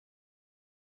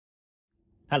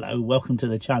Hello, welcome to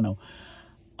the channel.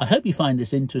 I hope you find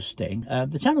this interesting.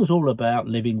 The channel is all about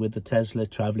living with the Tesla,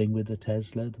 traveling with the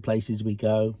Tesla, the places we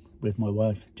go with my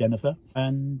wife Jennifer,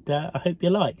 and I hope you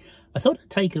like. I thought I'd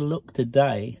take a look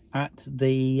today at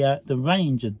the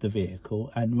range of the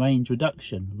vehicle and range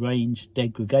reduction, range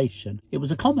degradation. It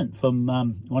was a comment from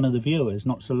one of the viewers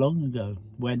not so long ago.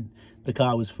 When the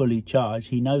car was fully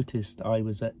charged, he noticed I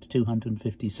was at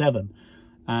 257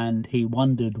 and he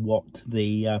wondered what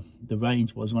the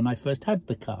range was when I first had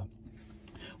the car.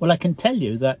 Well, I can tell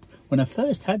you that when I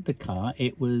first had the car,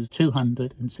 it was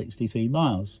 263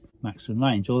 miles maximum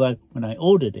range. Although when I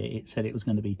ordered it, it said it was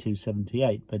going to be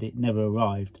 278, but it never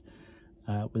arrived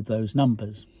with those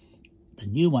numbers. The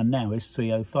new one now is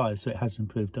 305, so it has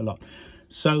improved a lot.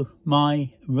 So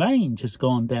my range has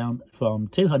gone down from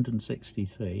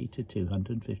 263 to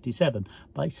 257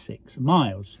 by 6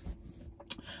 miles.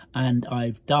 And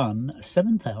I've done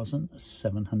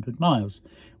 7,700 miles,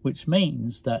 which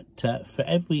means that for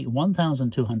every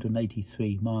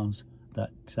 1,283 miles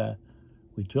that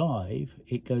we drive,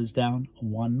 it goes down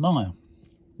 1 mile.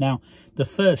 Now, the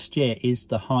first year is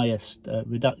the highest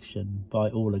reduction by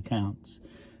all accounts.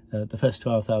 The first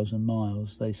 12,000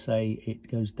 miles, they say it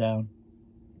goes down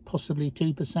possibly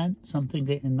 2%, something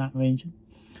in that region,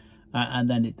 and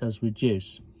then it does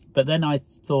reduce. But then I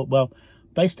thought, well,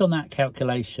 based on that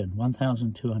calculation,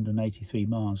 1,283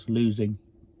 miles, losing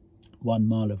 1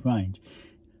 mile of range,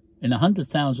 in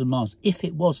 100,000 miles, if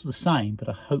it was the same, but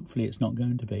hopefully it's not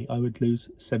going to be, I would lose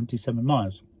 77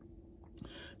 miles.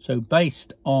 So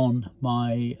based on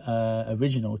my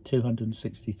original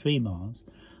 263 miles,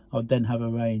 I would then have a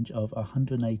range of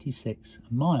 186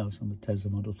 miles on the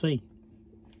Tesla Model 3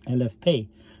 LFP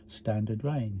standard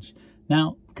range.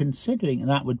 Now, considering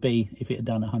that would be if it had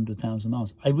done 100,000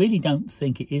 miles, I really don't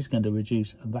think it is going to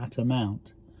reduce that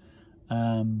amount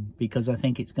because I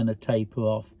think it's going to taper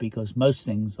off, because most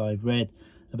things I've read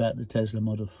about the Tesla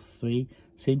Model 3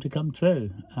 seem to come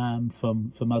true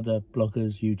from other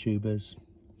bloggers, YouTubers,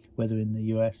 whether in the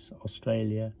US,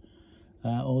 Australia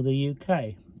or the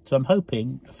UK. So I'm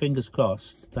hoping, fingers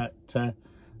crossed, that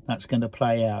that's going to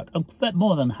play out. I'm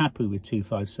more than happy with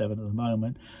 257 at the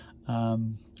moment.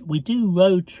 We do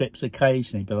road trips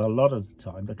occasionally, but a lot of the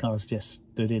time the car's just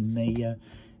stood in the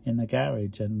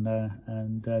garage and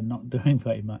not doing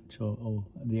very much, or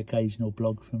the occasional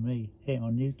blog from me here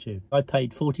on YouTube. I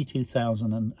paid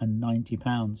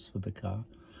 £42,090 for the car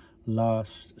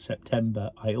last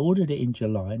September. I ordered it in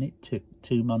July and it took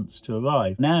 2 months to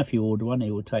arrive. Now if you order one,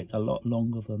 it will take a lot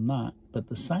longer than that, but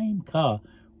the same car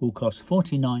will cost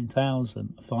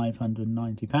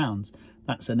 £49,590.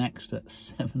 That's an extra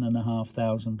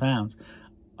 £7,500.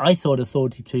 I thought a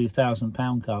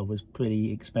 £42,000 car was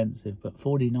pretty expensive, but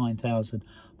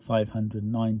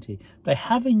 £49,590. They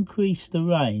have increased the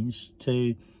range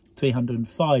to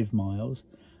 305 miles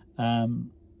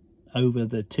over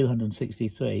the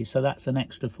 263, so that's an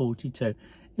extra 42.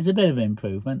 It's a bit of an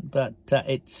improvement, but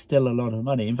it's still a lot of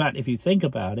money. In fact, if you think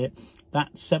about it,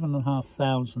 that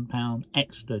 £7,500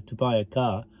 extra to buy a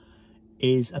car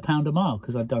is £1 a mile,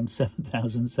 because I've done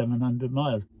 7,700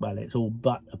 miles. Well, it's all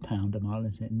but £1 a mile,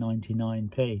 isn't it?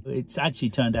 99p. It's actually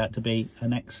turned out to be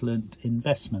an excellent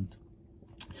investment.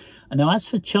 And now, as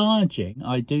for charging,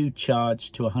 I do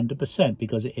charge to 100%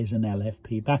 because it is an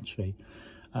LFP battery.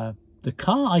 The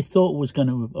car I thought was going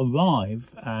to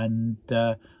arrive, and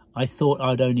I thought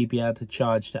I'd only be able to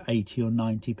charge to 80 or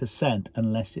 90%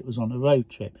 unless it was on a road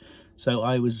trip. So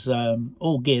I was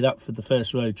all geared up for the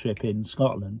first road trip in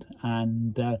Scotland,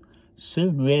 and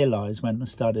soon realised when I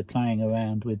started playing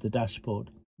around with the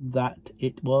dashboard that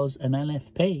it was an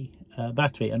LFP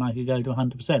battery and I could go to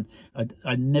 100%.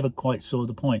 I never quite saw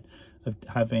the point of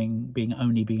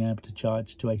only being able to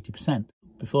charge to 80%.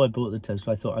 Before I bought the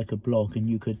Tesla, I thought I could blog and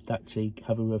you could actually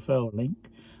have a referral link,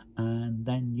 and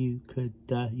then you could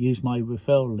use my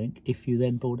referral link if you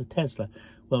then bought a Tesla.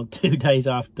 Well, 2 days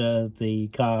after the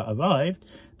car arrived,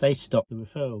 they stopped the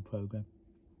referral program.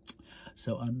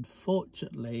 So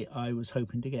unfortunately, I was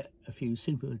hoping to get a few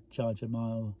supercharger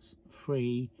miles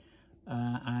free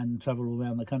and travel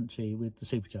around the country with the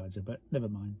supercharger, but never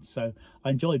mind. So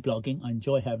I enjoy blogging, I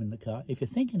enjoy having the car. If you're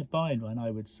thinking of buying one,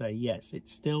 I would say yes,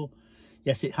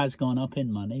 yes, it has gone up in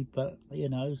money, but you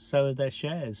know, so are their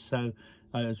shares. So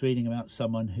I was reading about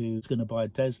someone who's going to buy a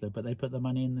Tesla, but they put the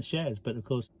money in the shares. But of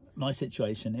course, my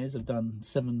situation is I've done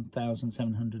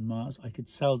 7,700 miles. I could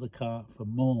sell the car for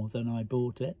more than I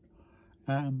bought it.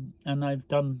 And I've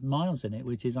done miles in it,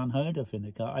 which is unheard of in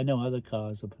a car. I know other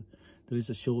cars, there is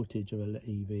a shortage of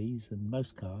EVs in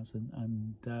most cars,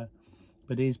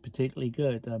 but it is particularly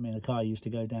good. I mean, a car used to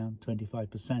go down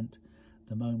 25%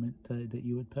 the moment that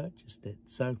you had purchased it.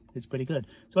 So it's pretty good.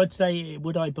 So I'd say,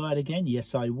 would I buy it again?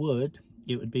 Yes, I would.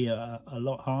 It would be a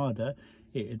lot harder.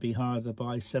 It would be harder to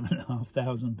buy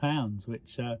 £7,500,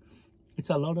 which it's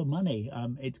a lot of money.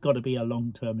 It's got to be a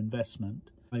long-term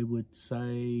investment. I would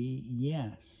say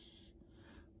yes.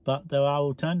 But there are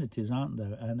alternatives, aren't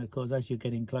there? And of course, as you're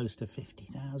getting close to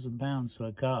 £50,000 for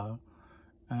a car,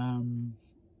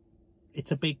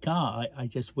 it's a big car. I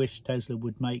just wish Tesla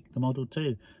would make the Model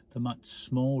 2 the much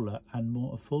smaller and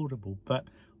more affordable. But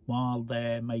while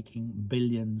they're making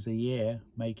billions a year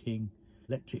making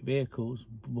electric vehicles,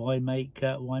 why make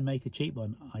a cheap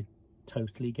one? I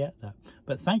totally get that.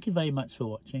 But thank you very much for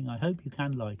watching. I hope you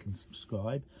can like and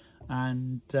subscribe.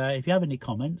 And if you have any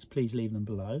comments, please leave them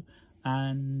below.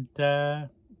 And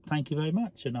thank you very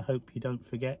much. And I hope you don't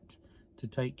forget to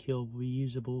take your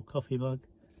reusable coffee mug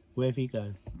wherever you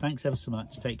go. Thanks ever so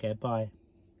much. Take care. Bye.